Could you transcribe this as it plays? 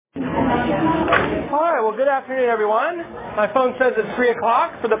All right, well, good afternoon, everyone. My phone says it's 3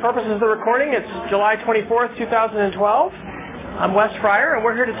 o'clock. For the purposes of the recording, it's July 24th, 2012. I'm Wes Fryer, and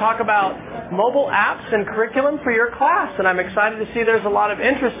we're here to talk about mobile apps and curriculum for your class, and I'm excited to see there's a lot of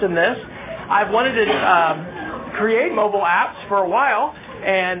interest in this. I've wanted to create mobile apps for a while,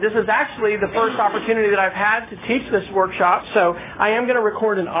 and this is actually the first opportunity that I've had to teach this workshop, so I am going to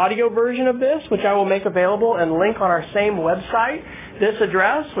record an audio version of this, which I will make available and link on our same website. This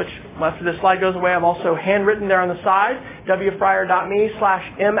address, which after this slide goes away, I've also handwritten there on the side,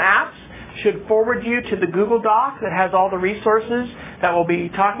 wfryer.me/mapps, should forward you to the Google Doc that has all the resources that we'll be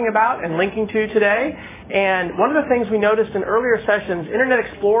talking about and linking to today. And one of the things we noticed in earlier sessions, Internet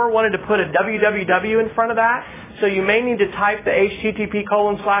Explorer wanted to put a www in front of that, so you may need to type the http://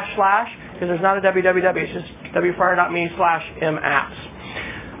 because there's not a www, it's just wfryer.me/mapps.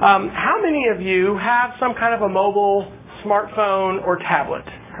 How many of you have some kind of a mobile smartphone or tablet?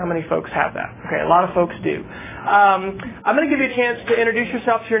 How many folks have that? Okay, a lot of folks do. I'm going to give you a chance to introduce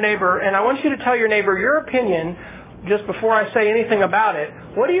yourself to your neighbor, and I want you to tell your neighbor your opinion just before I say anything about it.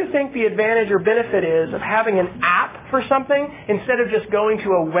 What do you think the advantage or benefit is of having an app for something instead of just going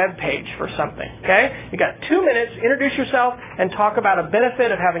to a web page for something? Okay? You got 2 minutes. Introduce yourself and talk about a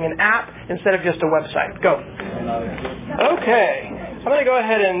benefit of having an app instead of just a website. Go. Okay. I'm going to go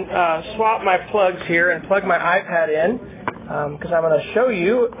ahead and swap my plugs here and plug my iPad in because I'm going to show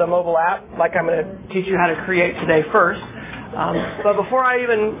you the mobile app like I'm going to teach you how to create today first. But before I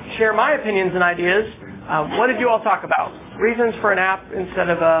even share my opinions and ideas, what did you all talk about? Reasons for an app instead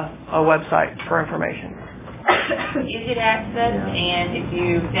of a website for information. Easy to access, and if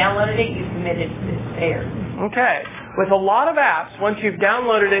you downloaded it, you submitted it there. Okay. With a lot of apps, once you've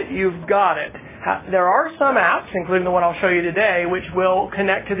downloaded it, you've got it. There are some apps, including the one I'll show you today, which will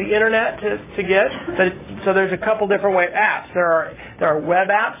connect to the internet to get. So there's a couple different apps. There are web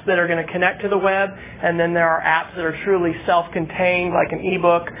apps that are going to connect to the web, and then there are apps that are truly self-contained, like an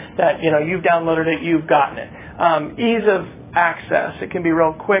ebook that you've downloaded it, you've gotten it. Ease of access. It can be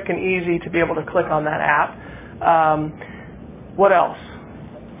real quick and easy to be able to click on that app. What else?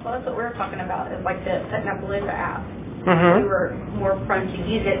 Well, that's what we were talking about, is like the Technopalooza app. Mm-hmm. We were more prone to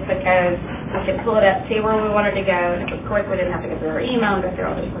use it because we could pull it up, see where we wanted to go, and of course we didn't have to go through our email and go through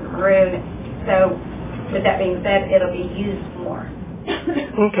all this maroon. So with that being said, it'll be used more.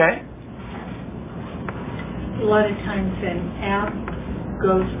 Okay. A lot of times an app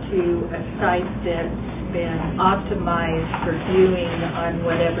goes to a site that's been optimized for viewing on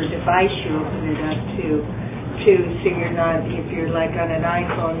whatever device you open it up to, so you're not, if you're like on an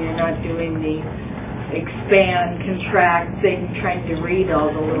iPhone, you're not doing the expand, contract thing, trying to read all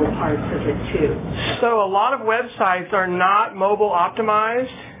the little parts of it too. So a lot of websites are not mobile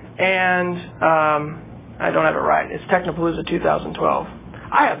optimized, and I don't have it right. It's Technopalooza 2012.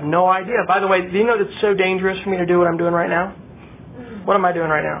 I have no idea. By the way, do you know that it's so dangerous for me to do what I'm doing right now? What am I doing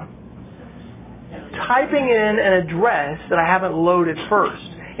right now? Typing in an address that I haven't loaded first.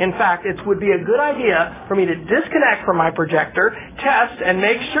 In fact, it would be a good idea for me to disconnect from my projector, test, and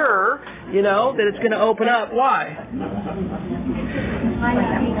make sure, that it's going to open up. Why?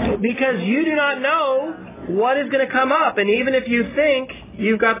 Because you do not know what is going to come up. And even if you think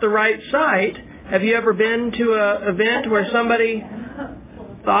you've got the right site, have you ever been to an event where somebody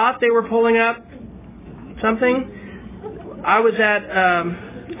thought they were pulling up something? I was at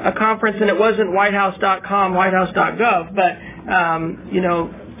a conference, and it wasn't whitehouse.com, whitehouse.gov, but,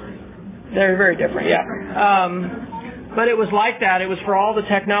 they're very different, yeah. But it was like that. It was for all the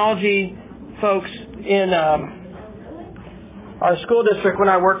technology folks in our school district when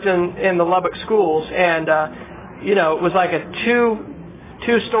I worked in the Lubbock schools. And, it was like a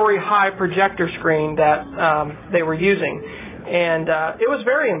two-story high projector screen that they were using. And it was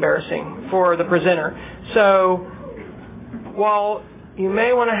very embarrassing for the presenter. So while you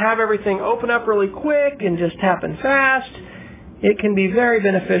may want to have everything open up really quick and just happen fast, it can be very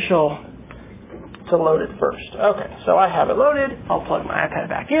beneficial to load it first. Okay, so I have it loaded. I'll plug my iPad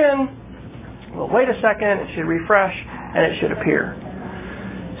back in. We'll wait a second. It should refresh, and it should appear.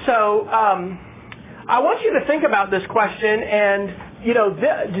 So I want you to think about this question, and,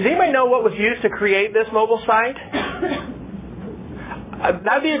 does anybody know what was used to create this mobile site?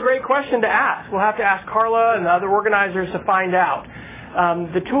 That'd be a great question to ask. We'll have to ask Carla and the other organizers to find out.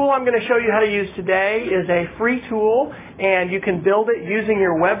 The tool I'm going to show you how to use today is a free tool, and you can build it using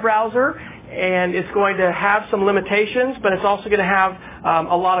your web browser, and it's going to have some limitations, but it's also going to have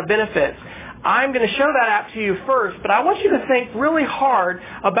a lot of benefits. I'm going to show that app to you first, but I want you to think really hard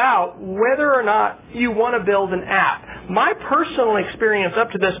about whether or not you want to build an app. My personal experience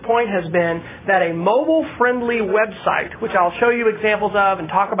up to this point has been that a mobile-friendly website, which I'll show you examples of and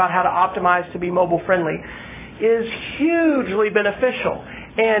talk about how to optimize to be mobile-friendly, is hugely beneficial.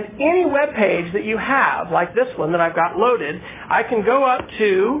 And any web page that you have, like this one that I've got loaded, I can go up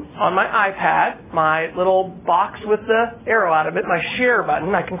to, on my iPad, my little box with the arrow out of it, my share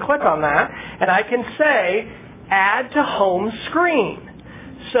button. I can click on that, and I can say, add to home screen.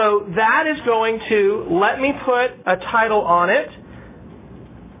 So that is going to let me put a title on it,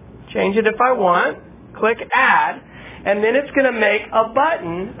 change it if I want, click add, and then it's going to make a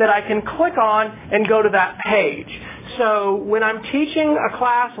button that I can click on and go to that page. So when I'm teaching a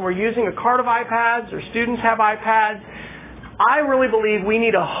class and we're using a cart of iPads or students have iPads, I really believe we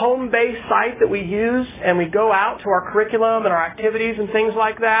need a home-based site that we use and we go out to our curriculum and our activities and things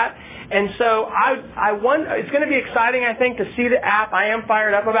like that. And so it's going to be exciting, I think, to see the app. I am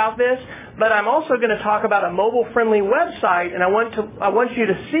fired up about this, but I'm also going to talk about a mobile-friendly website, and I want you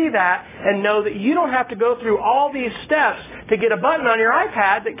to see that and know that you don't have to go through all these steps to get a button on your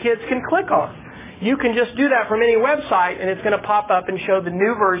iPad that kids can click on. You can just do that from any website, and it's going to pop up and show the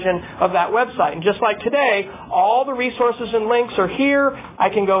new version of that website. And just like today, all the resources and links are here. I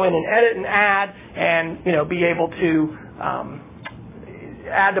can go in and edit and add and, be able to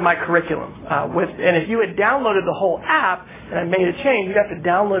add to my curriculum. And if you had downloaded the whole app and I made a change, you'd have to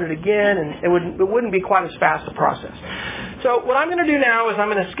download it again, and it wouldn't be quite as fast a process. So what I'm going to do now is I'm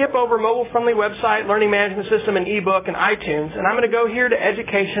going to skip over mobile-friendly website, learning management system, and ebook, and iTunes, and I'm going to go here to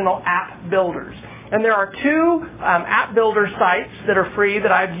educational app builders. And there are two app builder sites that are free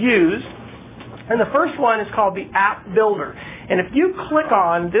that I've used. And the first one is called the App Builder. And if you click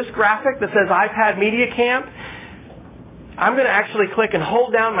on this graphic that says iPad Media Camp, I'm going to actually click and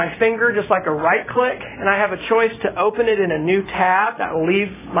hold down my finger just like a right click, and I have a choice to open it in a new tab. That will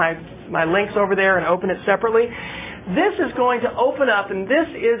leave my links over there and open it separately. This is going to open up, and this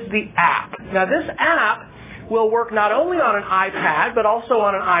is the app. Now this app will work not only on an iPad, but also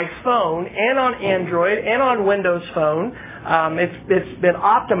on an iPhone and on Android and on Windows Phone. It's been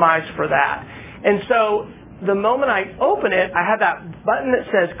optimized for that. And so the moment I open it, I have that button that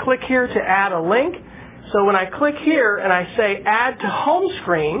says click here to add a link. So when I click here and I say add to home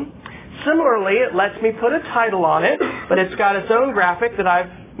screen, similarly it lets me put a title on it, but it's got its own graphic that I've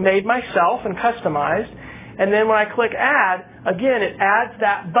made myself and customized. And then when I click add, again, it adds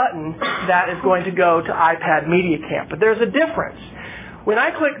that button that is going to go to iPad Media Camp. But there's a difference. When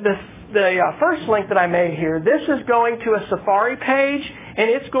I click the first link that I made here, this is going to a Safari page, and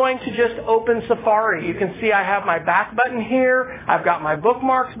it's going to just open Safari. You can see I have my back button here. I've got my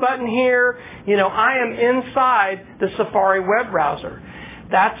bookmarks button here. I am inside the Safari web browser.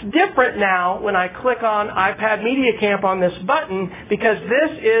 That's different now when I click on iPad Media Camp on this button, because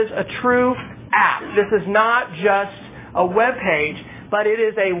this is a true app. This is not just a web page, but it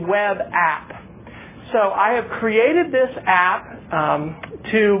is a web app. So I have created this app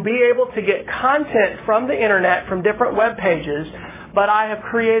to be able to get content from the internet from different web pages, but I have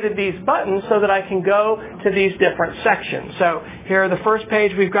created these buttons so that I can go to these different sections. So here, the first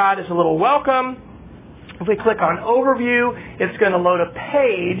page we've got is a little welcome. If we click on overview, it's going to load a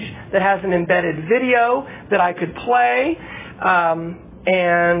page that has an embedded video that I could play,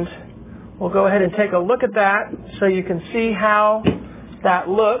 and we'll go ahead and take a look at that so you can see how that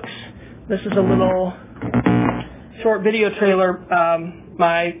looks. This is a little short video trailer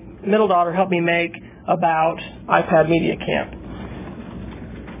my middle daughter helped me make about iPad Media Camp,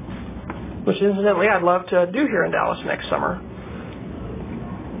 which incidentally I'd love to do here in Dallas next summer.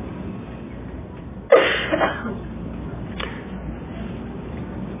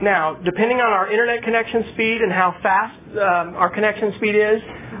 Now, depending on our internet connection speed and how fast our connection speed is,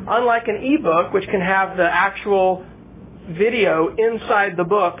 unlike an ebook, which can have the actual video inside the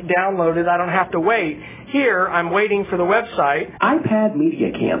book downloaded, I don't have to wait. Here, I'm waiting for the website. iPad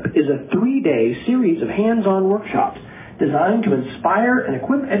Media Camp is a 3-day series of hands-on workshops designed to inspire and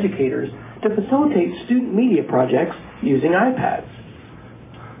equip educators to facilitate student media projects using iPads.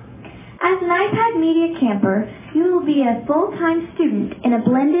 As an iPad Media Camper, you will be a full-time student in a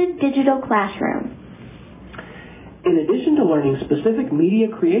blended digital classroom. In addition to learning specific media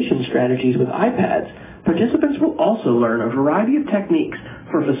creation strategies with iPads, participants will also learn a variety of techniques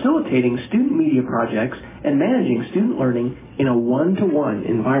for facilitating student media projects and managing student learning in a one-to-one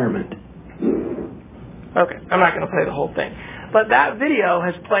environment. Okay, I'm not going to play the whole thing. But that video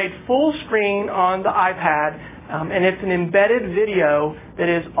has played full screen on the iPad, and it's an embedded video that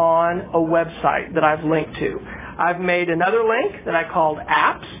is on a website that I've linked to. I've made another link that I called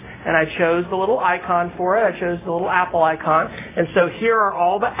Apps, and I chose the little icon for it. I chose the little Apple icon. And so here are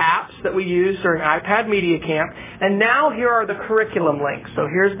all the apps that we use during iPad Media Camp. And now here are the curriculum links. So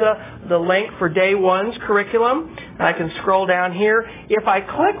here's the link for day one's curriculum. I can scroll down here. If I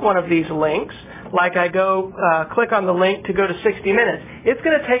click one of these links, like I go click on the link to go to 60 Minutes, it's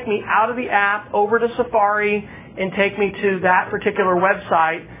going to take me out of the app over to Safari and take me to that particular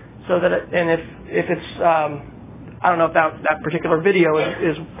website. So that if it's I don't know if that particular video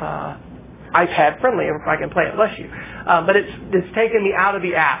is iPad friendly, if I can play it, bless you. But it's taken me out of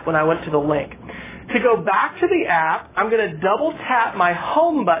the app when I went to the link. To go back to the app, I'm going to double tap my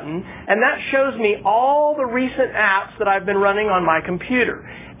home button, and that shows me all the recent apps that I've been running on my computer.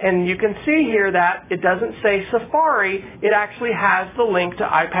 And you can see here that it doesn't say Safari, it actually has the link to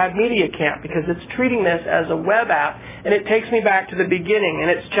iPad Media Camp because it's treating this as a web app, and it takes me back to the beginning, and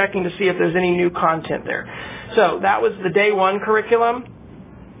it's checking to see if there's any new content there. So that was the day one curriculum,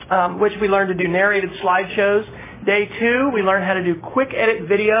 which we learned to do narrated slideshows. Day two, we learned how to do quick edit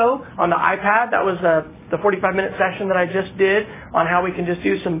video on the iPad. That was the 45-minute session that I just did on how we can just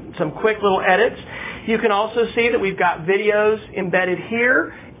do some quick little edits. You can also see that we've got videos embedded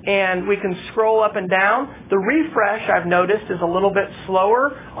here, and we can scroll up and down. The refresh, I've noticed, is a little bit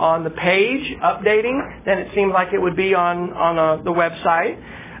slower on the page updating than it seemed like it would be on the website.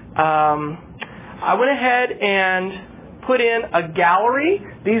 I went ahead and put in a gallery.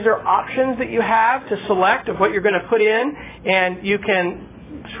 These are options that you have to select of what you're going to put in, and you can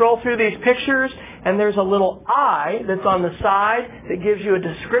scroll through these pictures, and there's a little eye that's on the side that gives you a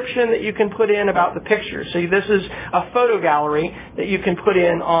description that you can put in about the picture. So this is a photo gallery that you can put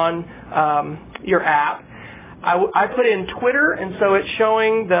in on your app. I put in Twitter, and so it's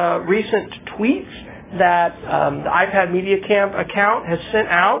showing the recent tweets that the iPad Media Camp account has sent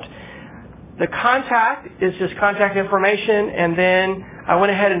out. The contact is just contact information, and then I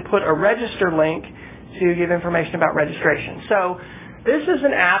went ahead and put a register link to give information about registration. So this is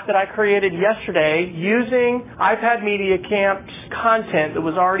an app that I created yesterday using iPad Media Camp's content that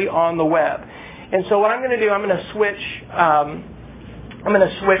was already on the web. And so what I'm going to do, I'm going to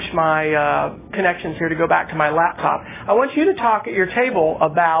switch my connections here to go back to my laptop. I want you to talk at your table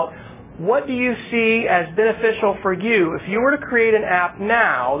about what do you see as beneficial for you? If you were to create an app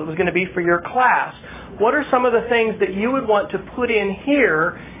now that was going to be for your class, what are some of the things that you would want to put in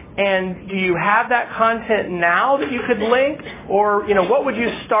here? And do you have that content now that you could link? Or, what would you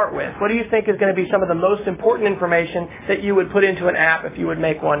start with? What do you think is going to be some of the most important information that you would put into an app if you would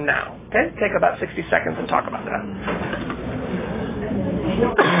make one now? Okay, take about 60 seconds and talk about that.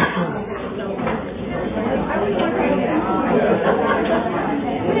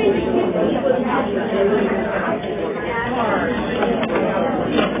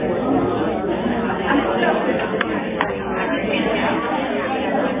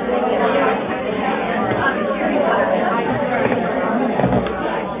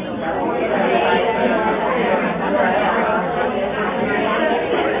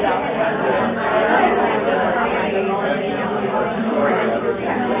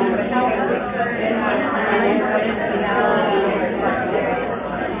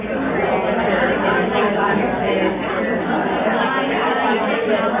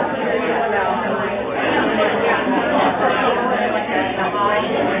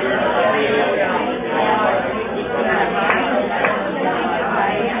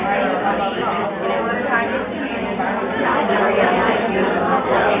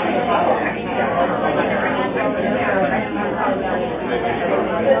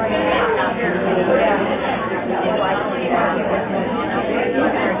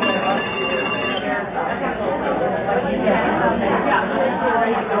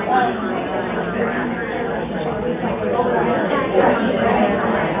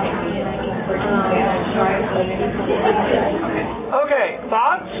 Okay,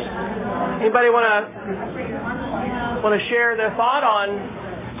 thoughts? Anybody want to share their thought on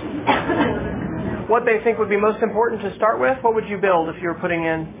what they think would be most important to start with? What would you build if you were putting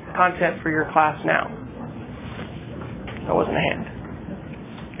in content for your class now? That wasn't a hand.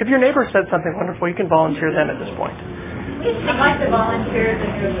 If your neighbor said something wonderful, you can volunteer them at this point. I'd like to volunteer to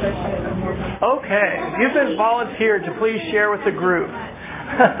do a question. Okay, you've been volunteered to please share with the group.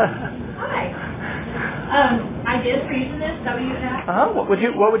 Hi. Ideas for using this, is that what you asked?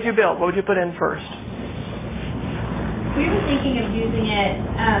 What would you build? What would you put in first? We were thinking of using it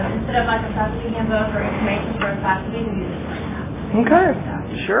instead of like a faculty handbook or information for a faculty to use it for an app.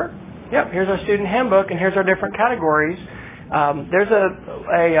 Okay, sure. Yep, here's our student handbook, and here's our different categories. There's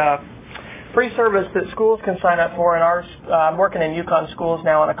a free service that schools can sign up for, and I'm working in Yukon schools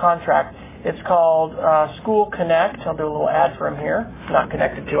now on a contract, It's called School Connect. I'll do a little ad for him here. Not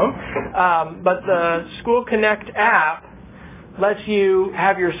connected to him. But the School Connect app lets you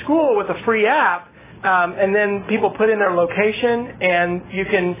have your school with a free app, and then people put in their location, and you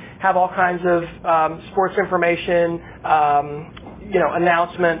can have all kinds of sports information,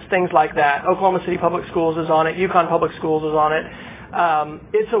 announcements, things like that. Oklahoma City Public Schools is on it. Yukon Public Schools is on it.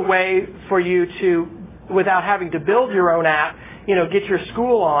 It's a way for you to, without having to build your own app, get your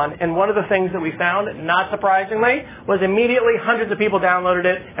school on. And one of the things that we found, not surprisingly, was immediately hundreds of people downloaded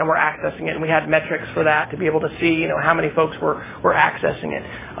it and were accessing it. And we had metrics for that to be able to see, how many folks were accessing it.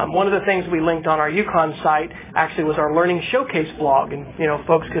 One of the things we linked on our Yukon site actually was our Learning Showcase blog. And,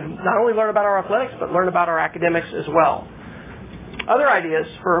 folks could not only learn about our athletics, but learn about our academics as well. Other ideas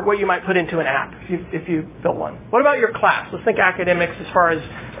for what you might put into an app if you built one. What about your class? Let's think academics as far as,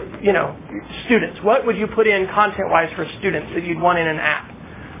 students. What would you put in content-wise for students that you'd want in an app?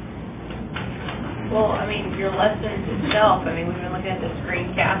 Well, your lessons itself, we've been looking at the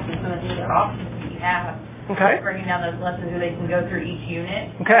screencast and some of the other options that you have. Okay. Breaking down those lessons where they can go through each unit.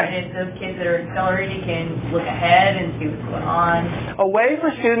 Okay. And if those kids that are accelerated can look ahead and see what's going on. A way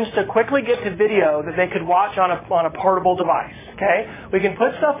for students to quickly get to video that they could watch on a portable device. Okay. We can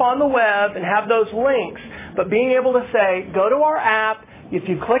put stuff on the web and have those links, but being able to say, go to our app. If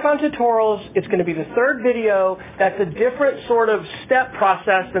you click on tutorials, it's going to be the third video. That's a different sort of step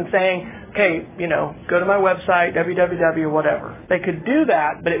process than saying, okay, go to my website, www, whatever. They could do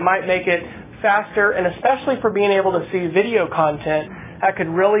that, but it might make it faster, and especially for being able to see video content, that could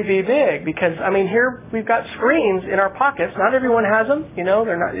really be big because, here we've got screens in our pockets. Not everyone has them,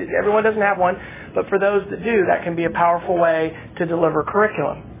 everyone doesn't have one, but for those that do, that can be a powerful way to deliver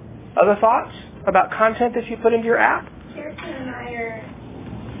curriculum. Other thoughts about content that you put into your app? Kirsten and I are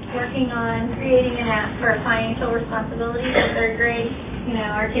working on creating an app for financial responsibility for third grade.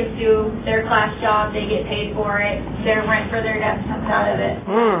 Our kids do their class job, they get paid for it, their rent for their desk comes out of it.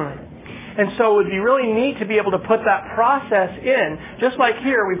 And so it would be really neat to be able to put that process in. Just like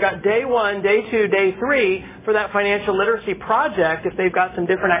here, we've got day 1, day 2, day 3 for that financial literacy project. If they've got some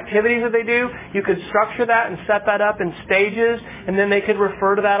different activities that they do, you could structure that and set that up in stages, and then they could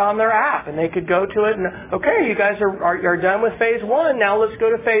refer to that on their app. And they could go to it and, okay, you guys are done with phase 1. Now let's go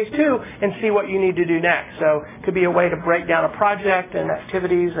to phase 2 and see what you need to do next. So it could be a way to break down a project and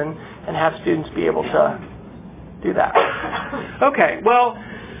activities and have students be able to do that. Okay, well,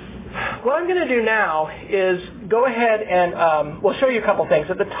 what I'm going to do now is go ahead and we'll show you a couple things.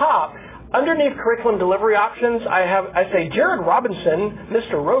 At the top, underneath curriculum delivery options, I say Jared Robinson,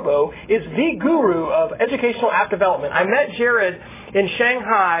 Mr. Robo, is the guru of educational app development. I met Jared in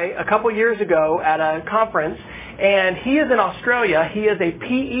Shanghai a couple years ago at a conference, and he is in Australia. He is a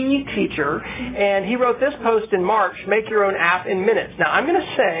PE teacher, and he wrote this post in March, Make Your Own App in Minutes. Now, I'm going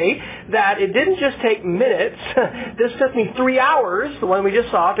to say that it didn't just take minutes. This took me 3 hours, the one we just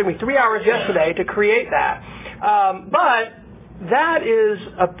saw. It took me 3 hours yesterday to create that. But that is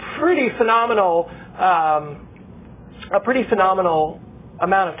a pretty phenomenal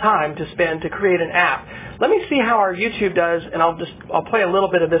amount of time to spend to create an app. Let me see how our YouTube does, and I'll play a little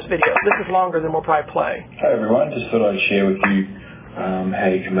bit of this video. This is longer than we'll probably play. Hi everyone, just thought I'd share with you how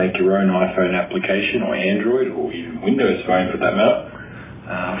you can make your own iPhone application or Android or even Windows phone for that matter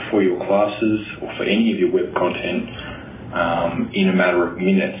for your classes or for any of your web content in a matter of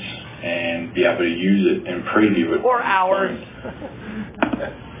minutes and be able to use it and preview it. Or hours.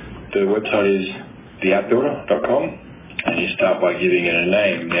 The website is theappbuilder.com, and you start by giving it a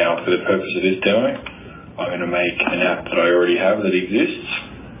name. Now, for the purpose of this demo, I'm going to make an app that I already have that exists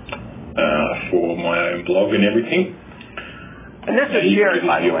for my own blog and everything. And this is Jared,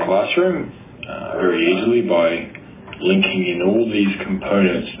 by the way. You can do this in your classroom very easily by linking in all these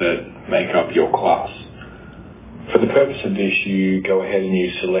components that make up your class. For the purpose of this, you go ahead and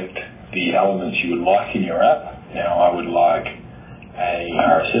you select the elements you would like in your app. Now, I would like a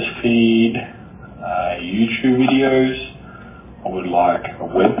RSS feed, YouTube videos. I would like a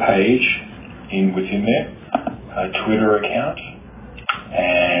web page within there, a Twitter account,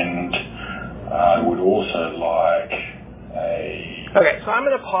 and I would also like Okay, so I'm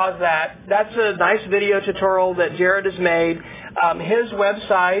going to pause that. That's a nice video tutorial that Jared has made. His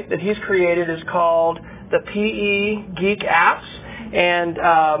website that he's created is called the PE Geek Apps, and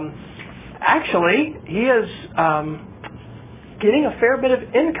actually he is getting a fair bit of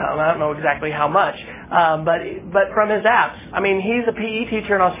income. I don't know exactly how much, but from his apps. He's a PE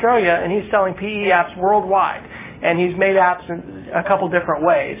teacher in Australia, and he's selling PE apps worldwide, and he's made apps in a couple different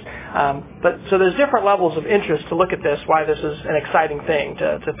ways. So there's different levels of interest to look at this, why this is an exciting thing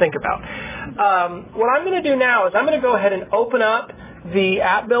to think about. What I'm going to do now is I'm going to go ahead and open up the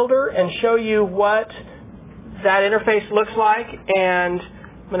app builder and show you what that interface looks like. And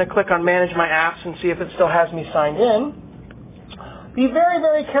I'm going to click on Manage My Apps and see if it still has me signed in. Be very,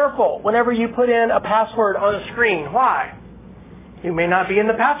 very careful whenever you put in a password on a screen. Why? You may not be in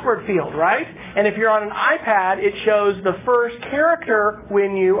the password field, right? And if you're on an iPad, it shows the first character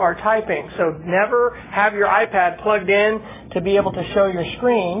when you are typing. So never have your iPad plugged in to be able to show your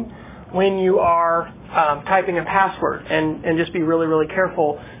screen when you are typing a password. And just be really, really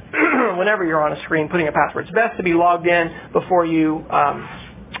careful whenever you're on a screen putting a password. It's best to be logged in before you, are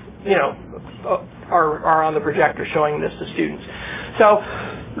on the projector showing this to students. So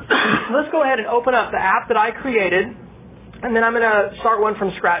let's go ahead and open up the app that I created. And then I'm going to start one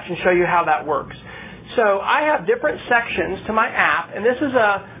from scratch and show you how that works. So I have different sections to my app, and this is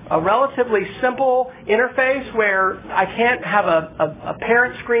a relatively simple interface where I can't have a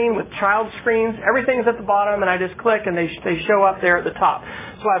parent screen with child screens. Everything's at the bottom, and I just click, and they show up there at the top.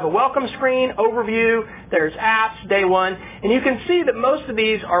 So I have a welcome screen, overview, there's apps, day one, and you can see that most of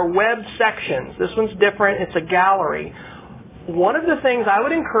these are web sections. This one's different. It's a gallery. One of the things I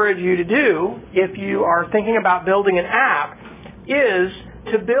would encourage you to do if you are thinking about building an app is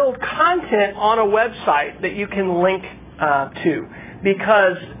to build content on a website that you can link to.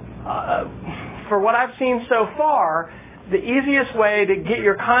 Because for what I've seen so far, the easiest way to get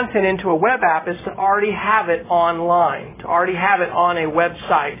your content into a web app is to already have it online, to already have it on a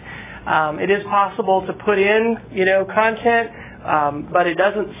website. It is possible to put in, content, but it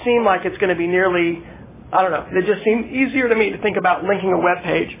doesn't seem like it's going to be nearly, I don't know, it just seemed easier to me to think about linking a web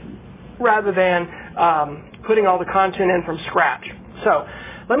page rather than putting all the content in from scratch. So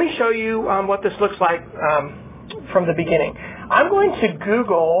let me show you what this looks like from the beginning. I'm going to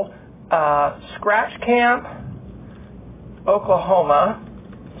Google Scratch Camp, Oklahoma,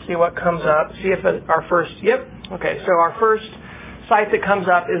 see what comes up, see if our first, okay, so our first site that comes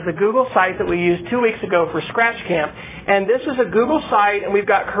up is the Google site that we used 2 weeks ago for Scratch Camp. And this is a Google site, and we've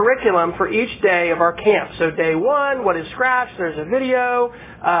got curriculum for each day of our camp. So day one, what is Scratch? There's a video.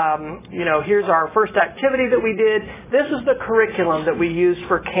 Here's our first activity that we did. This is the curriculum that we use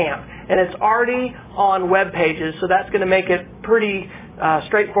for camp. And it's already on web pages, so that's going to make it pretty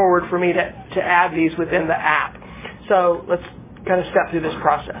straightforward for me to add these within the app. So let's kind of step through this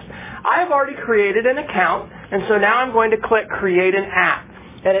process. I've already created an account, and so now I'm going to click Create an App.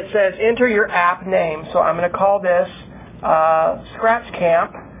 And it says enter your app name. So I'm going to call this Scratch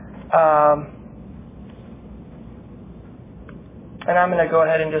Camp. And I'm going to go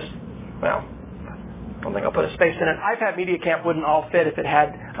ahead and just, I don't think I'll put a space in it. iPad Media Camp wouldn't all fit if it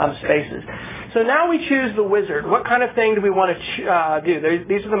had spaces. So now we choose the wizard. What kind of thing do we want to do?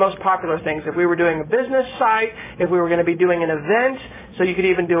 These are the most popular things. If we were doing a business site, if we were going to be doing an event, so you could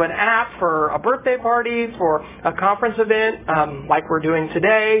even do an app for a birthday party, for a conference event, like we're doing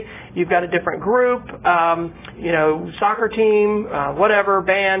today. You've got a different group, soccer team, whatever,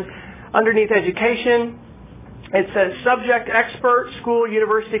 band. Underneath education, it says subject, expert, school,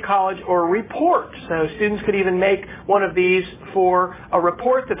 university, college, or report. So students could even make one of these for a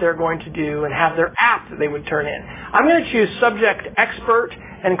report that they're going to do and have their app that they would turn in. I'm going to choose subject, expert,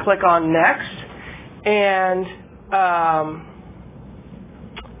 and click on next. And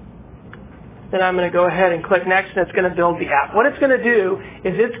then I'm going to go ahead and click next, and it's going to build the app. What it's going to do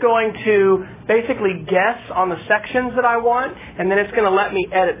is it's going to basically guess on the sections that I want, and then it's going to let me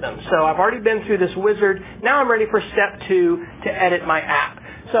edit them. So I've already been through this wizard. Now I'm ready for step 2 to edit my app.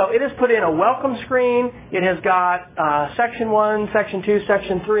 So it has put in a welcome screen. It has got section 1, section 2,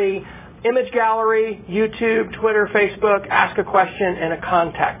 section 3, image gallery, YouTube, Twitter, Facebook, ask a question, and a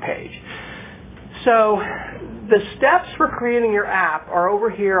contact page. So the steps for creating your app are over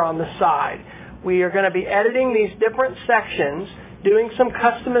here on the side. We are going to be editing these different sections, doing some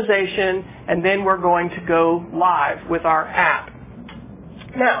customization, and then we're going to go live with our app.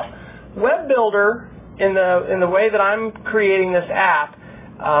 Now, Web Builder, in the way that I'm creating this app,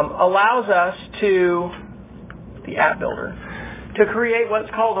 allows us to, the App Builder, to create what's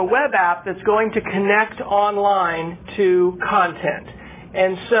called a web app that's going to connect online to content.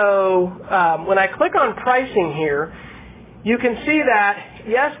 And so when I click on pricing here, you can see that,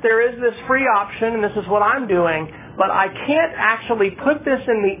 yes, there is this free option, and this is what I'm doing, but I can't actually put this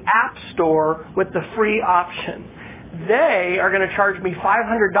in the App Store with the free option. They are going to charge me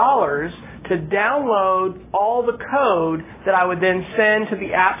 $500 to download all the code that I would then send to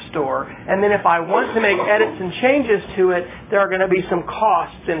the App Store. And then if I want to make edits and changes to it, there are going to be some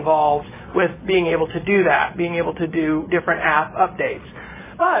costs involved with being able to do that, being able to do different app updates.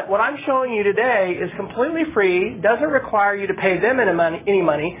 But what I'm showing you today is completely free, doesn't require you to pay them any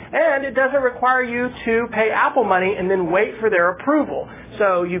money, and it doesn't require you to pay Apple money and then wait for their approval.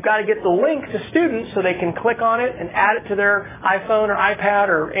 So you've got to get the link to students so they can click on it and add it to their iPhone or iPad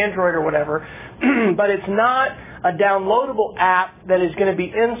or Android or whatever. But it's not a downloadable app that is going to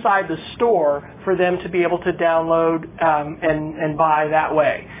be inside the store for them to be able to download and buy that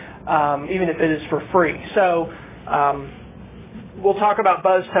way, even if it is for free. So we'll talk about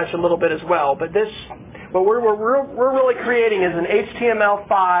BuzzTouch a little bit as well. But what we're really creating is an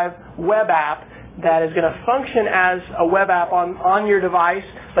HTML5 web app that is going to function as a web app on your device,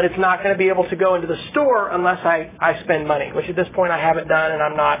 but it's not going to be able to go into the store unless I spend money, which at this point I haven't done and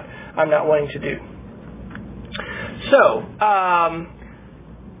I'm not wanting to do. So I'm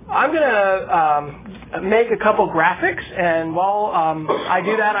going to make a couple graphics, and while I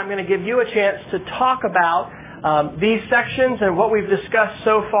do that, I'm going to give you a chance to talk about these sections and what we've discussed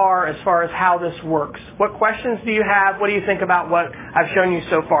so far as how this works. What questions do you have? What do you think about what I've shown you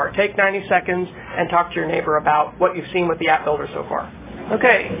so far? Take 90 seconds and talk to your neighbor about what you've seen with the App Builder so far.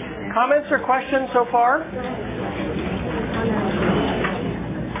 Okay, comments or questions so far?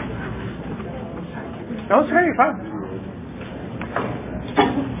 No, it's very fun.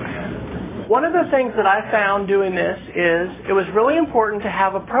 One of the things that I found doing this is it was really important to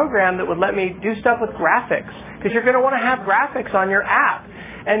have a program that would let me do stuff with graphics, because you're going to want to have graphics on your app.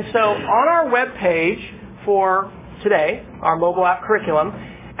 And so on our web page for today, our mobile app curriculum,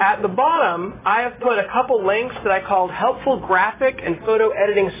 at the bottom I have put a couple links that I called helpful graphic and photo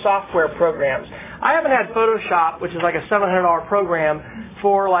editing software programs. I haven't had Photoshop, which is like a $700 program,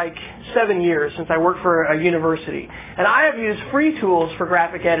 for like 7 years since I worked for a university. And I have used free tools for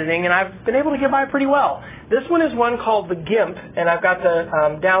graphic editing, and I've been able to get by pretty well. This one is one called the GIMP, and I've got the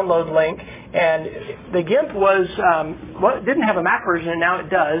download link. And the GIMP it didn't have a Mac version, and now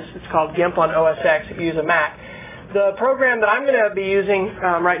it does. It's called GIMP on OS X if you use a Mac. The program that I'm going to be using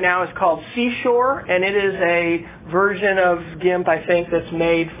right now is called Seashore, and it is a version of GIMP, I think, that's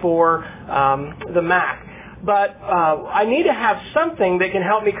made for the Mac. But I need to have something that can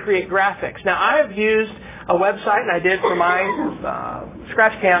help me create graphics. Now, I have used a website, and I did for my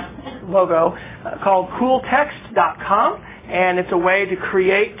Scratch Camp logo, called cooltext.com, and it's a way to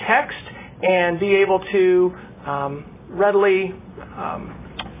create text and be able to readily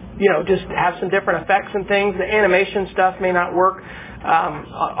just have some different effects and things. The animation stuff may not work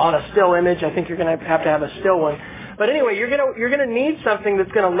on a still image. I think you're going to have a still one. But anyway, you're going to need something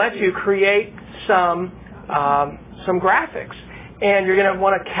that's going to let you create some graphics, and you're going to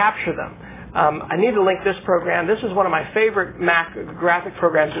want to capture them. I need to link this program. This is one of my favorite Mac graphic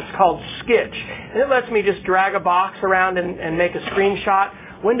programs. It's called Sketch, and it lets me just drag a box around and make a screenshot.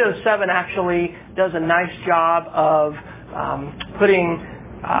 Windows 7 actually does a nice job of putting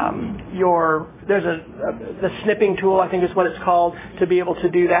the snipping tool, I think is what it's called, to be able to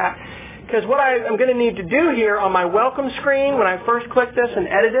do that. Because what I'm going to need to do here on my welcome screen when I first click this and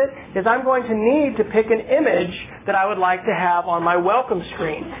edit it is I'm going to need to pick an image that I would like to have on my welcome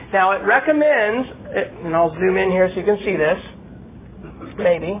screen. Now it recommends, and I'll zoom in here so you can see this,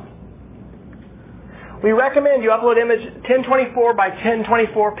 maybe. We recommend you upload image 1024 by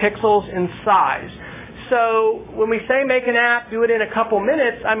 1024 pixels in size. So when we say make an app, do it in a couple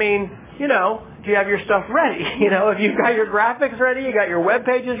minutes, I mean, do you have your stuff ready? If you've got your graphics ready, you got your web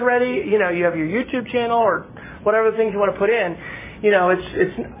pages ready, you have your YouTube channel or whatever things you want to put in,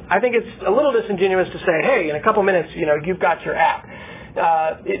 I think it's a little disingenuous to say, hey, in a couple minutes, you've got your app.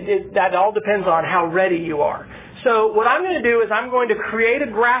 That all depends on how ready you are. So what I'm going to do is I'm going to create a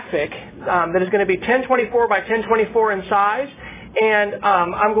graphic that is going to be 1024 by 1024 in size, and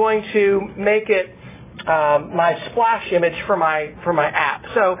I'm going to make it my splash image for my app.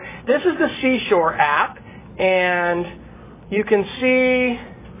 So this is the Seashore app, and you can see,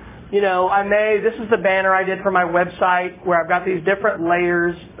 this is the banner I did for my website where I've got these different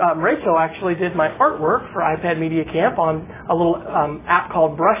layers. Rachel actually did my artwork for iPad Media Camp on a little app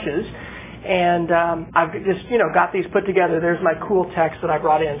called Brushes, and I've just, got these put together. There's my cool text that I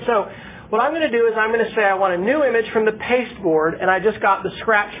brought in. So what I'm going to do is I'm going to say I want a new image from the pasteboard, and I just got the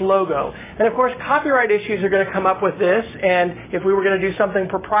Scratch logo. And of course, copyright issues are going to come up with this, and if we were going to do something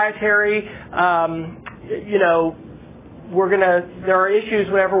proprietary, there are issues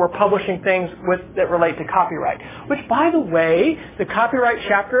whenever we're publishing things that relate to copyright. Which, by the way, the copyright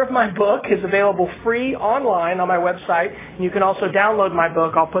chapter of my book is available free online on my website, and you can also download my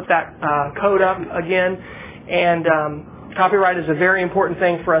book. I'll put that code up again, and copyright is a very important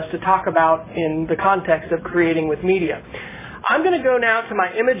thing for us to talk about in the context of creating with media. I'm going to go now to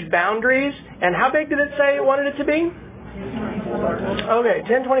my image boundaries, and how big did it say it wanted it to be? Okay,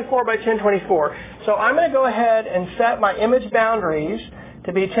 1024 by 1024. So I'm going to go ahead and set my image boundaries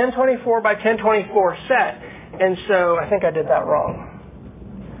to be 1024 by 1024 set. And so I think I did that wrong.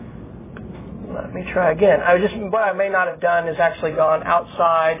 Let me try again. What I may not have done is actually gone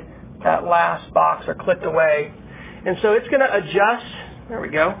outside that last box or clicked away. And so it's going to adjust, there we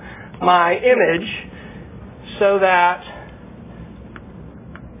go, my image so that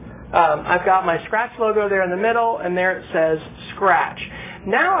I've got my Scratch logo there in the middle, and there it says Scratch.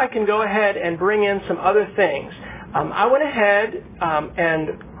 Now I can go ahead and bring in some other things. I went ahead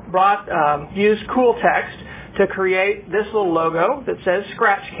and used Cool Text to create this little logo that says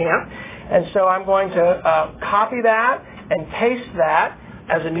Scratch Camp. And so I'm going to copy that and paste that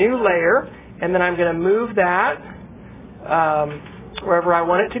as a new layer, and then I'm going to move that wherever I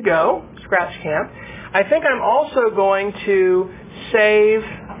want it to go, Scratch Camp. I think I'm also going to save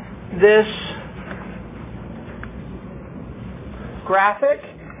this graphic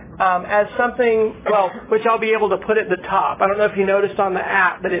as something, which I'll be able to put at the top. I don't know if you noticed on the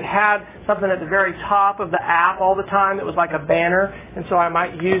app, but it had something at the very top of the app all the time that was like a banner, and so I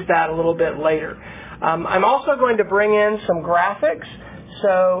might use that a little bit later. I'm also going to bring in some graphics.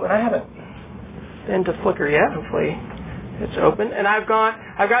 So, and I haven't been to Flickr yet. Hopefully it's open. And I've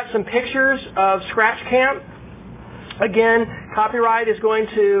got some pictures of Scratch Camp. Again, copyright is going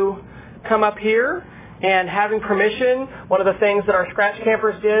to come up here. And having permission, one of the things that our Scratch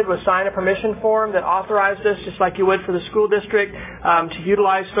Campers did was sign a permission form that authorized us, just like you would for the school district, to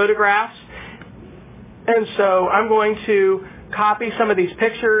utilize photographs. And so I'm going to copy some of these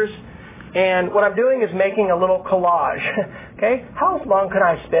pictures. And what I'm doing is making a little collage. Okay, how long can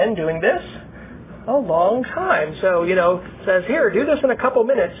I spend doing this? A long time. So, it says here, do this in a couple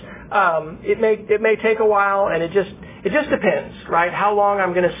minutes. It may take a while, and it just depends, right, how long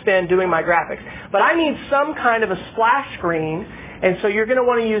I'm going to spend doing my graphics. But I need some kind of a splash screen, and so you're going to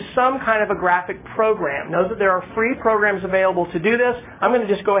want to use some kind of a graphic program. Know that there are free programs available to do this. I'm going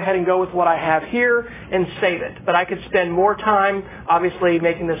to just go ahead and go with what I have here and save it. But I could spend more time, obviously,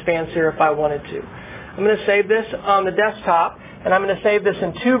 making this fancier if I wanted to. I'm going to save this on the desktop, and I'm going to save this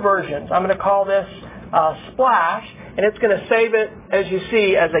in two versions. I'm going to call this Splash, and it's going to save it, as you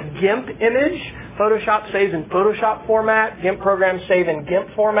see, as a GIMP image. Photoshop saves in Photoshop format. GIMP programs save in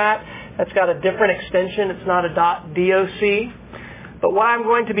GIMP format. That's got a different extension. It's not a .doc. But what I'm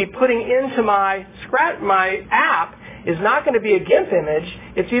going to be putting into my app is not going to be a GIMP image.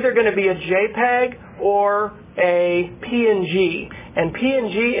 It's either going to be a JPEG or a PNG. And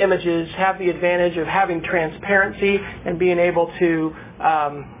PNG images have the advantage of having transparency and being able to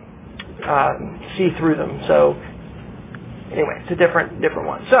see through them. So anyway, it's a different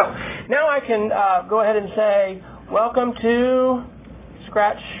one. So now I can go ahead and say, welcome to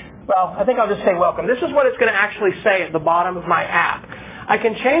Scratch. Well, I think I'll just say welcome. This is what it's going to actually say at the bottom of my app. I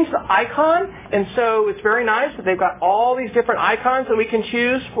can change the icon, and so it's very nice that they've got all these different icons that we can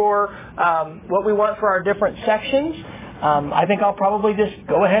choose for what we want for our different sections. I think I'll probably just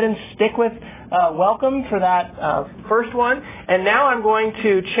go ahead and stick with welcome for that first one. And now I'm going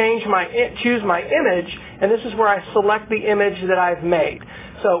to choose my image, and this is where I select the image that I've made.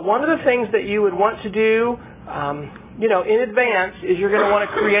 So one of the things that you would want to do, in advance is you're going to want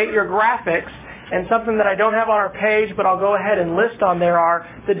to create your graphics. And something that I don't have on our page, but I'll go ahead and list on there are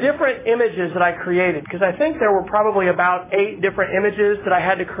the different images that I created. Because I think there were probably about 8 different images that I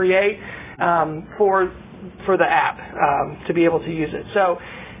had to create for the app to be able to use it. So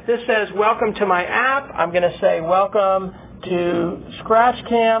this says, welcome to my app. I'm going to say, welcome to Scratch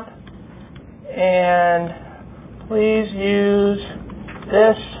Camp. And please use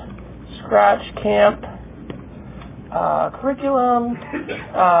this Scratch Camp curriculum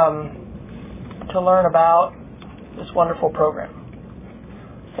to learn about this wonderful program.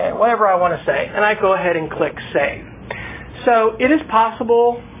 Okay, whatever I want to say. And I go ahead and click Save. So it is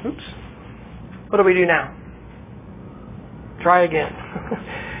possible, what do we do now? Try again.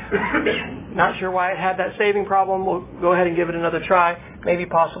 Not sure why it had that saving problem. We'll go ahead and give it another try. Maybe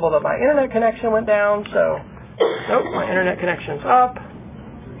possible that my internet connection went down, so, nope, my internet connection's up.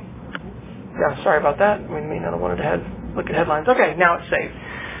 Yeah, sorry about that. We may not have wanted to look at headlines. Okay, now it's saved.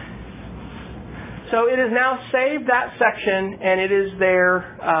 So it is now saved that section, and it is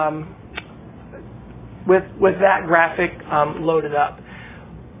there with that graphic loaded up.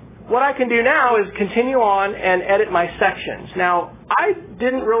 What I can do now is continue on and edit my sections. Now, I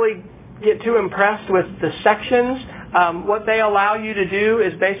didn't really get too impressed with the sections. What they allow you to do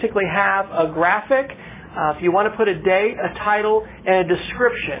is basically have a graphic If you want to put a date, a title, and a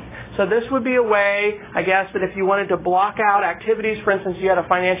description. So this would be a way, I guess, that if you wanted to block out activities, for instance, you had a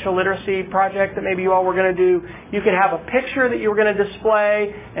financial literacy project that maybe you all were going to do, you could have a picture that you were going to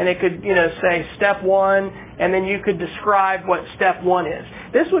display, and it could, say step 1, and then you could describe what step 1 is.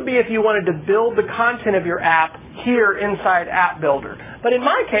 This would be if you wanted to build the content of your app here inside App Builder. But in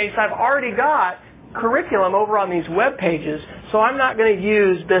my case, I've already got curriculum over on these web pages, so I'm not going to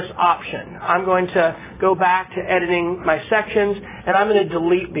use this option. I'm going to go back to editing my sections, and I'm going to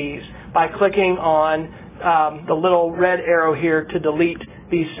delete these by clicking on the little red arrow here to delete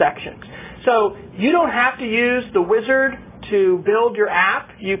these sections. So you don't have to use the wizard to build your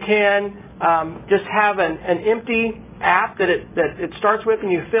app. You can just have an empty app that it starts with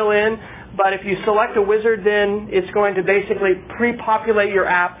and you fill in. But if you select a wizard, then it's going to basically pre-populate your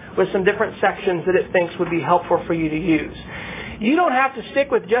app with some different sections that it thinks would be helpful for you to use. You don't have to stick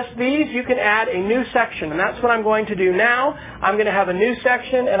with just these. You can add a new section, and that's what I'm going to do now. I'm going to have a new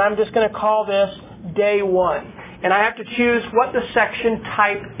section, and I'm just going to call this Day 1. And I have to choose what the section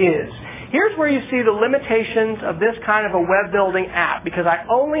type is. Here's where you see the limitations of this kind of a web building app, because I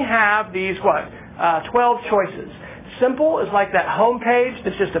only have these, 12 choices. Simple is like that home page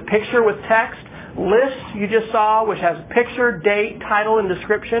that's just a picture with text. List you just saw, which has picture, date, title, and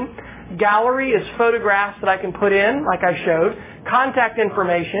description. Gallery is photographs that I can put in, like I showed. Contact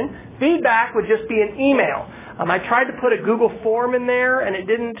information. Feedback would just be an email. I tried to put a Google form in there, and it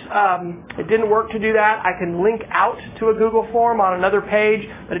didn't work to do that. I can link out to a Google form on another page,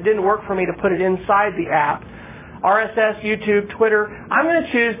 but it didn't work for me to put it inside the app. RSS, YouTube, Twitter. I'm going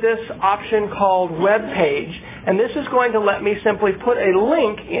to choose this option called Web Page, and this is going to let me simply put a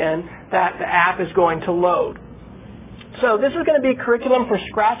link in that the app is going to load. So this is going to be curriculum for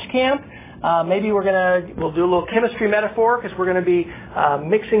Scratch Camp. Maybe we'll do a little chemistry metaphor because we're going to be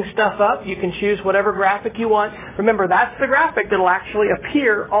mixing stuff up. You can choose whatever graphic you want. Remember, that's the graphic that will actually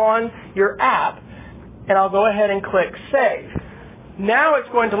appear on your app. And I'll go ahead and click Save. Now it's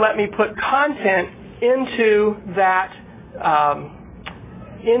going to let me put content into that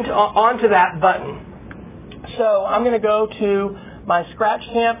onto that button. So I'm going to go to my Scratch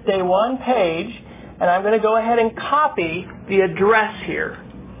Camp Day 1 page, and I'm going to go ahead and copy the address here.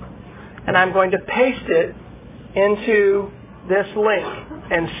 And I'm going to paste it into this link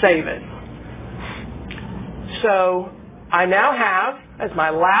and save it. So I now have, as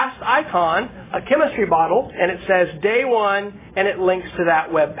my last icon, a chemistry bottle, and it says Day 1, and it links to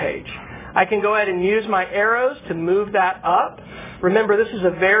that web page. I can go ahead and use my arrows to move that up. Remember, this is a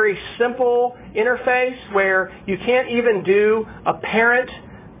very simple interface where you can't even do a parent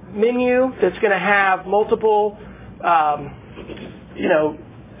menu that's going to have multiple,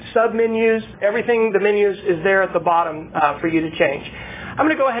 sub-menus. Everything, the menus is there at the bottom for you to change. I'm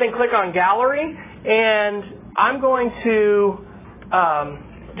going to go ahead and click on Gallery, and I'm going to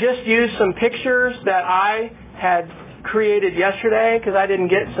just use some pictures that I had created yesterday because I didn't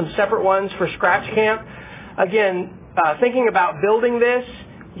get some separate ones for Scratch Camp. Again, thinking about building this,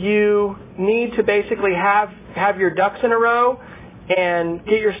 you need to basically have your ducks in a row and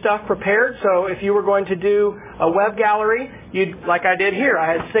get your stuff prepared. So if you were going to do a web gallery, like I did here,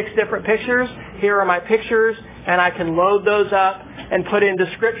 I had 6 different pictures. Here are my pictures, and I can load those up and put in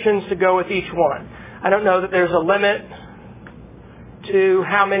descriptions to go with each one. I don't know that there's a limit to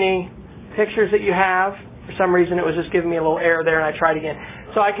how many pictures that you have. For some reason, it was just giving me a little error there, and I tried again.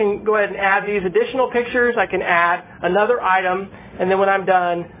 So I can go ahead and add these additional pictures. I can add another item, and then when I'm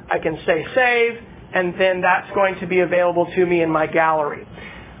done, I can say Save, and then that's going to be available to me in my gallery.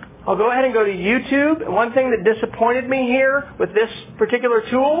 I'll go ahead and go to YouTube. And one thing that disappointed me here with this particular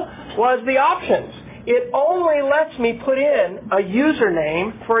tool was the options. It only lets me put in a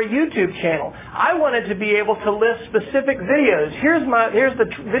username for a YouTube channel. I wanted to be able to list specific videos. Here's the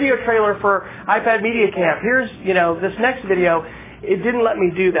video trailer for iPad Media Camp. Here's, this next video. It didn't let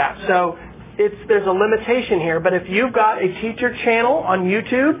me do that. So there's a limitation here. But if you've got a teacher channel on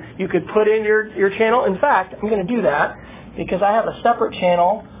YouTube, you could put in your channel. In fact, I'm going to do that because I have a separate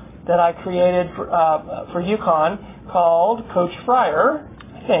channel that I created for UConn called Coach Fryer,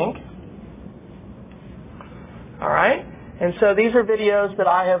 I think. All right, and so these are videos that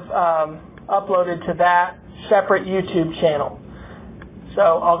I have uploaded to that separate YouTube channel.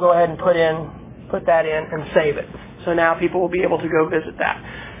 So I'll go ahead and put that in and save it. So now people will be able to go visit that.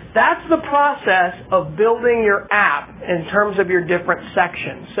 that's the process of building your app in terms of your different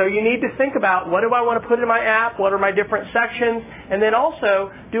sections. So you need to think about, what do I want to put in my app? What are my different sections? And then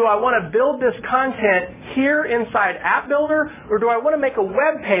also, do I want to build this content here inside App Builder, or do I want to make a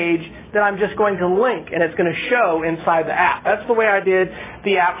web page that I'm just going to link and it's going to show inside the app? That's the way I did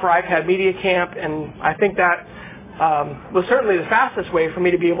the app for iPad Media Camp, and I think that was certainly the fastest way for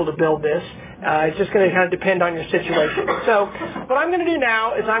me to be able to build this. It's just going to kind of depend on your situation. So what I'm going to do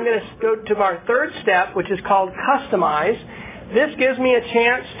now is I'm going to go to our third step, which is called Customize. This gives me a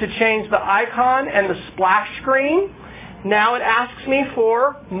chance to change the icon and the splash screen. Now it asks me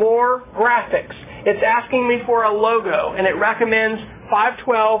for more graphics. It's asking me for a logo, and it recommends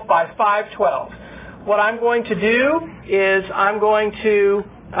 512 by 512. What I'm going to do is I'm going to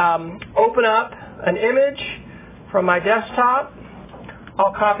open up an image from my desktop.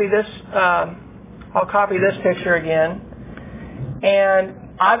 I'll copy this picture again, and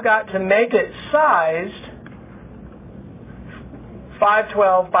I've got to make it sized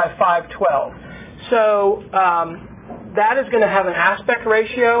 512 by 512. So that is going to have an aspect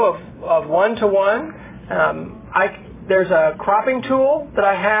ratio of 1 to 1. There's a cropping tool that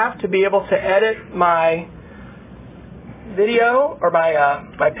I have to be able to edit my video or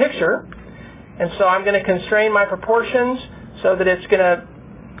my picture, and so I'm going to constrain my proportions so that it's going to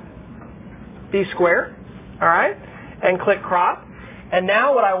be square, all right, and click crop. And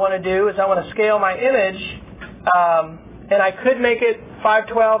now what I want to do is I want to scale my image, and I could make it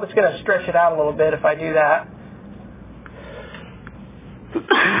 512. It's going to stretch it out a little bit if I do that.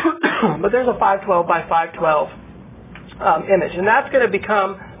 But there's a 512 by 512 image, and that's going to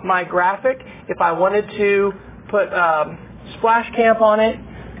become my graphic. If I wanted to put Splash Camp on it,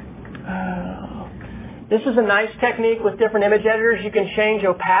 this is a nice technique with different image editors. You can change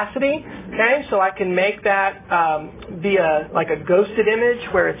opacity, okay? So I can make that be like a ghosted image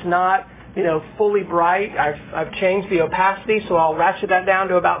where it's not, fully bright. I've changed the opacity, so I'll ratchet that down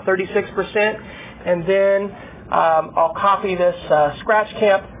to about 36%, and then I'll copy this Scratch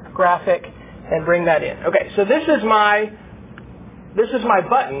Camp graphic and bring that in. Okay, so this is my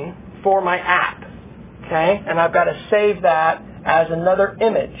button for my app, okay? And I've got to save that as another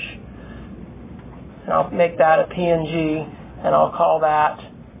image. And I'll make that a PNG, and I'll call that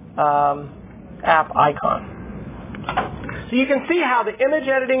app icon. So you can see how the image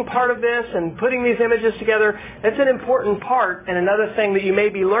editing part of this and putting these images together, it's an important part. And another thing that you may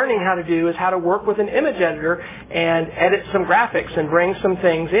be learning how to do is how to work with an image editor and edit some graphics and bring some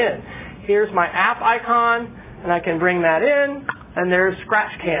things in. Here's my app icon, and I can bring that in, and there's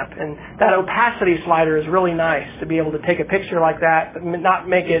Scratch Camp. And that opacity slider is really nice to be able to take a picture like that, but not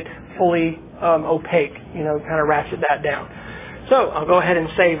make it fully opaque, kind of ratchet that down. So I'll go ahead and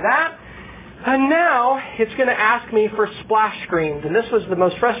save that. And now it's going to ask me for splash screens. And this was the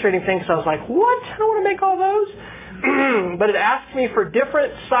most frustrating thing, because I was like, what? I don't want to make all those. But it asks me for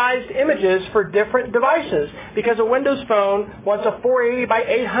different sized images for different devices, because a Windows phone wants a 480 by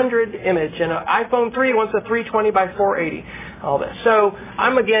 800 image, and an iPhone 3 wants a 320 by 480, all this. So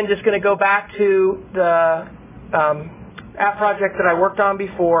I'm, again, just going to go back to the app project that I worked on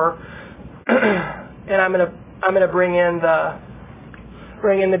before, and I'm going to bring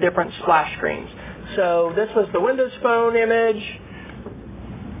in the different splash screens. So this was the Windows Phone image.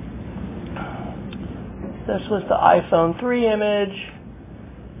 This was the iPhone 3 image.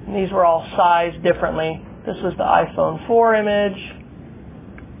 And these were all sized differently. This was the iPhone 4 image.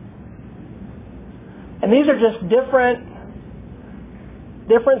 And these are just different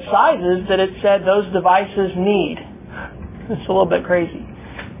sizes that it said those devices need. It's a little bit crazy.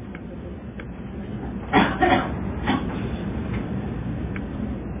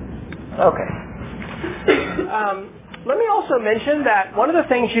 Okay. Let me also mention that one of the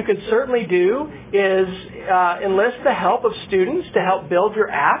things you could certainly do is enlist the help of students to help build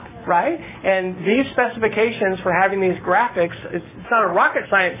your app, right? And these specifications for having these graphics, it's not a rocket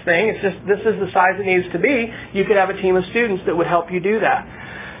science thing. It's just this is the size it needs to be. You could have a team of students that would help you do that.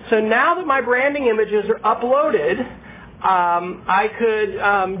 So now that my branding images are uploaded, I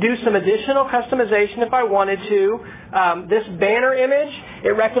could do some additional customization if I wanted to. This banner image,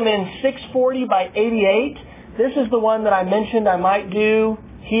 it recommends 640 by 88. This is the one that I mentioned I might do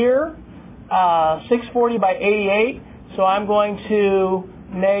here, 640 by 88. So I'm going to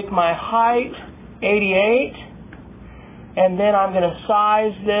make my height 88, and then I'm going to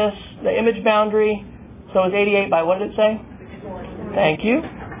size this, the image boundary. So it's 88 by, what did it say? 640. Thank you.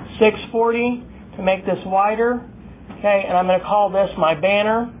 640 to make this wider. Okay, and I'm going to call this my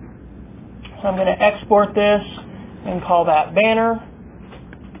banner. So I'm going to export this and call that banner.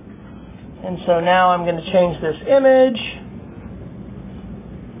 And so now I'm going to change this image.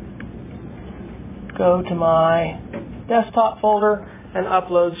 go to my desktop folder and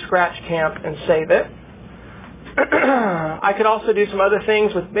upload Scratch Camp and save it. I could also do some other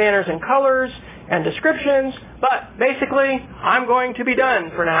things with banners and colors and descriptions, but basically I'm going to be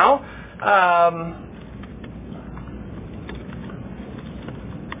done for now.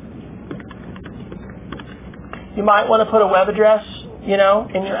 You might want to put a web address, in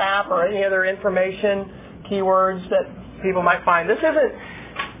your app or any other information, keywords that people might find.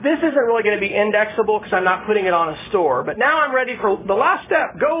 This isn't really going to be indexable because I'm not putting it on a store. But now I'm ready for the last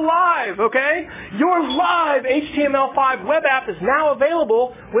step. Go live, okay? Your live HTML5 web app is now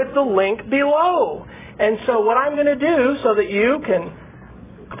available with the link below. And so what I'm going to do so that you can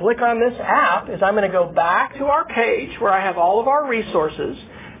click on this app is I'm going to go back to our page where I have all of our resources.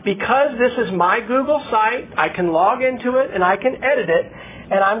 Because this is my Google site, I can log into it and I can edit it.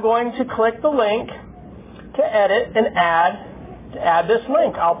 And I'm going to click the link to edit and add this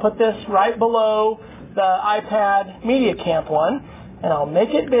link. I'll put this right below the iPad Media Camp one, and I'll make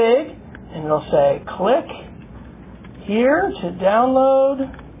it big, and it'll say, click here to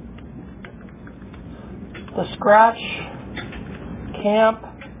download the Scratch Camp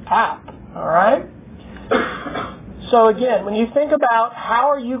app. All right? So again, when you think about how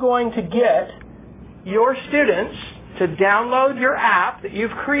are you going to get your students to download your app that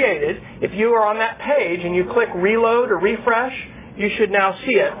you've created, if you are on that page and you click reload or refresh, you should now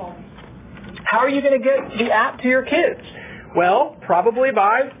see it. How are you going to get the app to your kids? Well, probably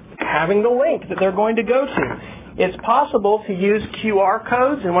by having the link that they're going to go to. It's possible to use QR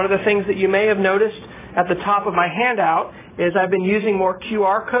codes, and one of the things that you may have noticed at the top of my handout is I've been using more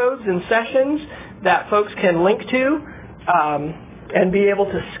QR codes in sessions that folks can link to and be able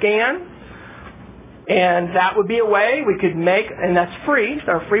to scan. And that would be a way we could make, and that's free,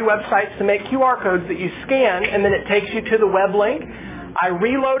 there are free websites to make QR codes that you scan, and then it takes you to the web link. I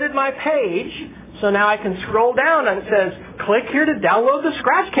reloaded my page, so now I can scroll down and it says, click here to download the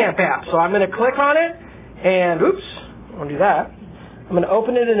Scratch Camp app. So I'm going to click on it, and oops, I won't do that. I'm going to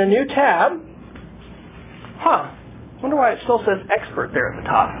open it in a new tab. I wonder why it still says expert there at the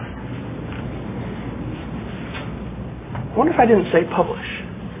top. I wonder if I didn't say publish.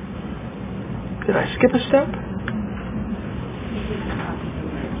 Did I skip a step?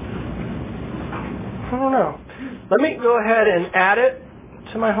 I don't know. Let me go ahead and add it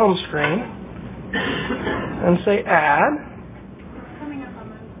to my home screen and say add.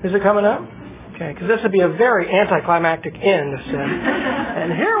 Is it coming up? Okay, because this would be a very anticlimactic end.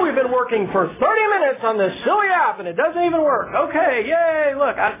 And here we've been working for 30 minutes on this silly app and it doesn't even work. Okay, yay,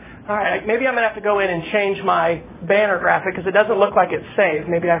 look. All right, maybe I'm going to have to go in and change my banner graphic because it doesn't look like it's saved.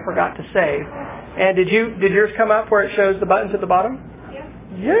 Maybe I forgot to save. And did yours come up where it shows the buttons at the bottom? Yeah.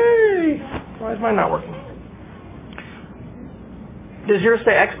 Yay! Why is mine not working? Does yours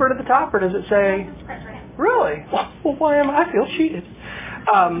say expert at the top or does it say... Really? Well, why am I feel cheated?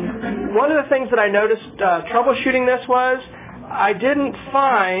 One of the things that I noticed troubleshooting this was I didn't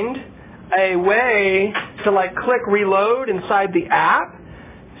find a way to click reload inside the app.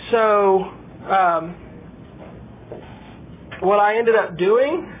 So what I ended up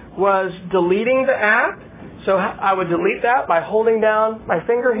doing was deleting the app. So I would delete that by holding down my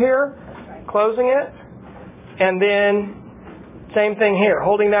finger here, closing it, and then same thing here,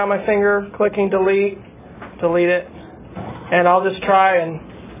 holding down my finger, clicking delete it, and I'll just try and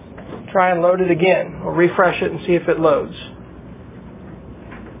load it again. I'll refresh it and see if it loads.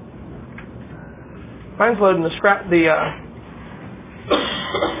 Mine's loading the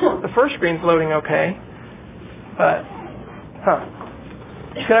first screen's loading okay, but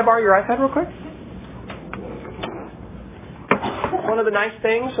can I borrow your iPad real quick? One of the nice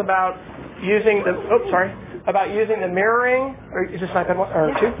things about using the mirroring, or is this iPad 1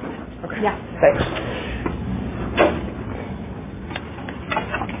 or 2? Okay. Yeah. Thanks.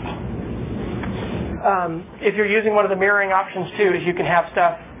 If you're using one of the mirroring options too, is you can have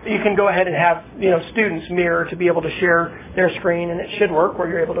stuff. You can go ahead and have students mirror to be able to share their screen, and it should work where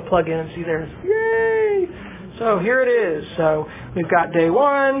you're able to plug in and see theirs. Yay! So here it is. So we've got day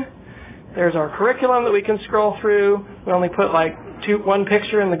 1. There's our curriculum that we can scroll through. We only put one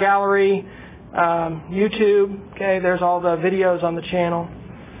picture in the gallery. YouTube. Okay, there's all the videos on the channel.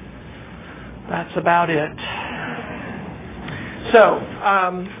 That's about it. So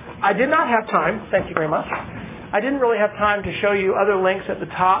I did not have time. Thank you very much. I didn't really have time to show you other links at the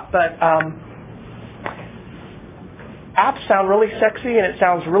top, but apps sound really sexy and it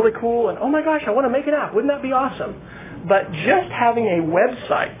sounds really cool, and oh my gosh, I want to make an app. Wouldn't that be awesome? But just having a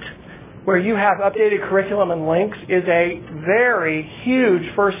website where you have updated curriculum and links is a very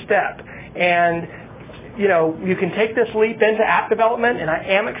huge first step. And you can take this leap into app development, and I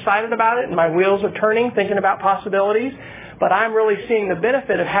am excited about it, and my wheels are turning thinking about possibilities. But I'm really seeing the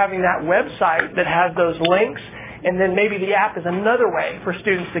benefit of having that website that has those links, and then maybe the app is another way for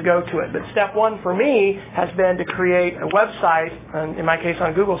students to go to it. But step one for me has been to create a website, in my case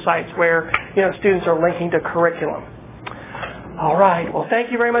on Google Sites, where students are linking to curriculum. All right. Well,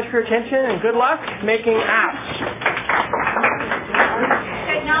 thank you very much for your attention, and good luck making apps.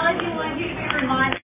 Technology wants you to be reminded.